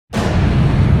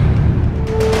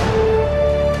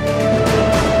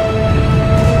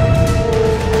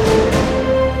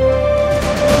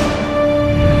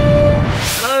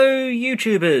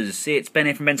YouTubers, it's Ben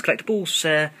here from Ben's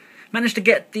Collectibles. Managed to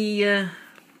get the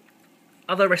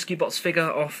other Rescue Bots figure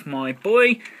off my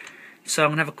boy, so I'm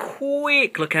going to have a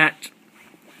quick look at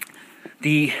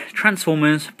the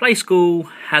Transformers,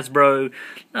 Playskool, Hasbro,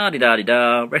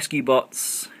 la-di-da-di-da, Rescue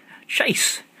Bots,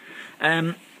 Chase.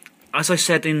 As I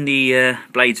said in the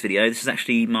Blades video, this is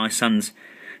actually my son's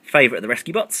favourite of the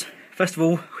Rescue Bots. First of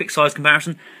all, quick size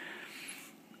comparison.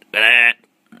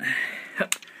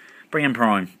 Bring in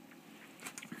Prime.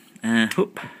 It's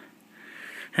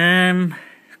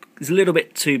a little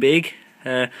bit too big.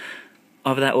 Either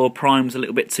that or Prime's a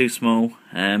little bit too small.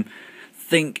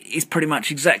 Think he's pretty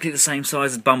much exactly the same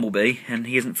size as Bumblebee, and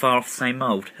he isn't far off the same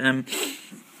mould.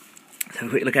 Let's have a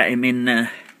quick look at him in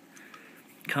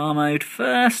car mode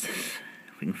first. If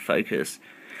we can focus.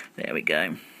 There we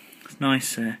go. It's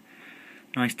nice,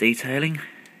 nice detailing.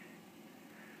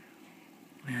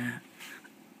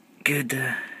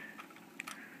 Good,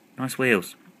 nice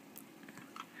wheels.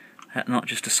 Not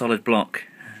just a solid block.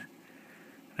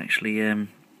 Actually,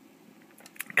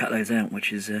 cut those out,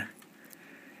 which is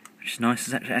nice.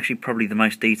 It's actually probably the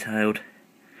most detailed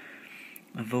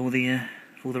of all the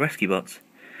Rescue Bots.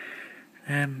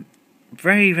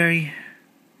 Very, very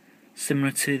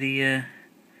similar to the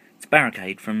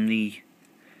Barricade from the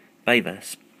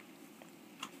Bayverse.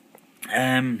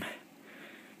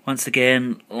 Once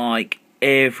again, like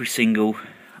every single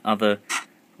other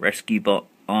Rescue Bot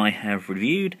I have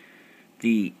reviewed,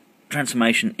 the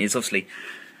transformation is obviously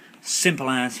simple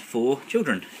as for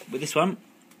children. With this one,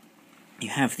 you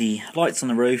have the lights on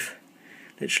the roof,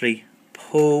 literally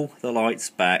pull the lights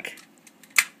back,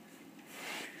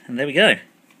 and there we go.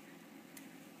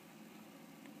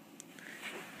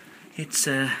 It's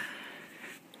yeah,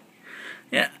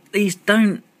 these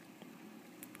don't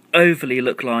overly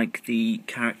look like the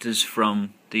characters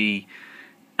from the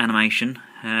animation.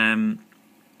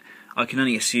 I can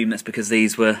only assume that's because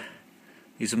these were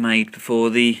made before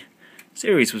the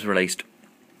series was released.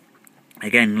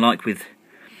 Again, like with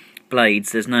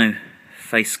Blades, there's no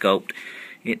face sculpt.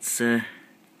 It's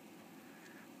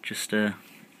just a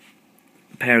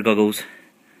pair of goggles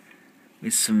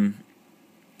with some.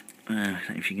 I don't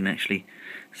know if you can actually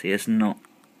see. It's not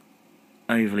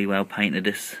overly well painted.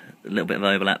 There's a little bit of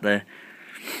overlap there.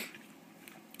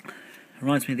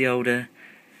 Reminds me of the old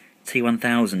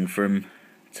T1000 from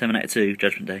Terminator 2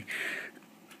 Judgment Day.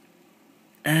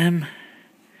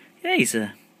 Yeah, he's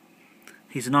a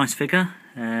nice figure.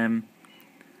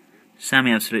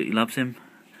 Sammy absolutely loves him.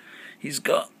 He's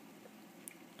got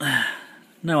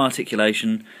no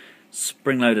articulation,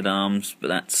 spring-loaded arms, but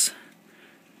that's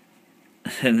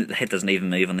the head doesn't even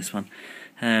move on this one.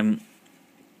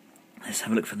 Let's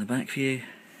have a look from the back view.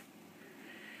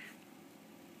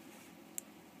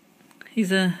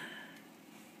 He's a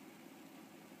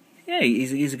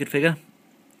good figure.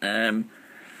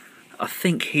 I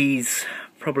think he's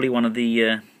probably one of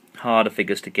the harder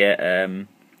figures to get.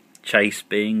 Chase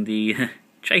being the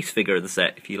Chase figure of the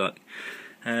set, if you like.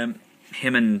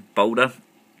 Him and Boulder.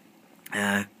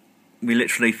 We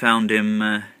literally found him.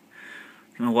 My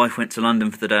wife went to London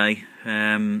for the day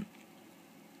and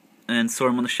saw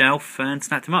him on the shelf and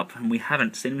snapped him up, and we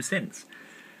haven't seen him since.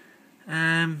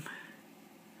 Yeah.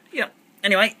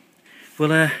 Anyway,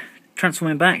 we'll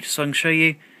transform him back just so I can show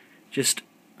you. Just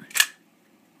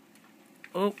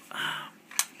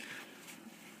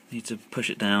need to push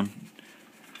it down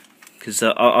because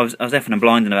I was effing and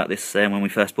blinding about this when we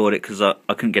first bought it because I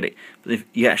couldn't get it. But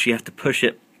you actually have to push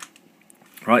it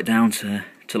right down to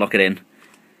lock it in.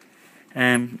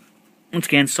 Once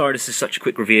again, sorry this is such a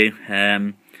quick review.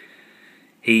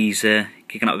 He's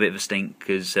kicking up a bit of a stink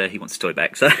because he wants his toy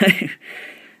back. So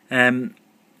again,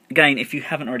 if you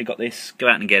haven't already got this, go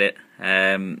out and get it.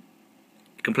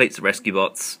 Completes the Rescue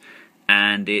Bots,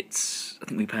 and it's, I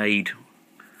think we paid,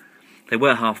 they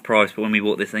were half price, but when we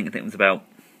bought this thing, I think it was about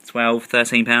 £12,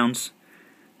 £13,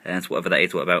 and whatever that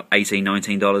is, what, about $18,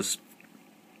 $19,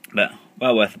 but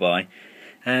well worth a buy.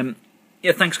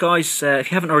 Yeah, thanks guys.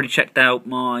 If you haven't already checked out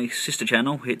my sister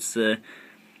channel, it's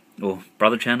or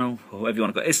brother channel, or whatever you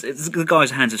want to call it, it's the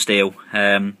guys at Hands of Steel.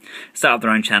 Start up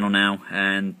their own channel now,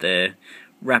 and they're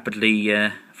rapidly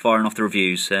firing off the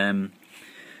reviews. I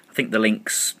think the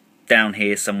link's down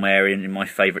here somewhere in my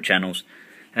favourite channels.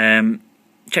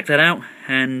 Check that out,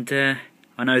 and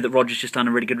I know that Roger's just done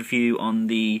a really good review on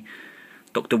the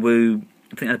Doctor Wu,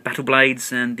 I think, Battle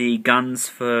Blades and the guns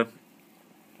for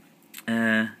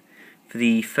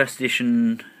the first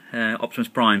edition Optimus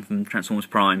Prime from Transformers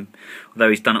Prime, although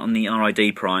he's done it on the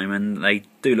RID Prime, and they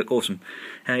do look awesome.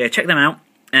 Yeah, check them out,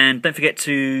 and don't forget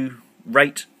to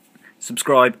rate,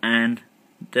 subscribe, and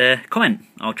comment.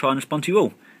 I'll try and respond to you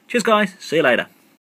all. Cheers guys, see you later.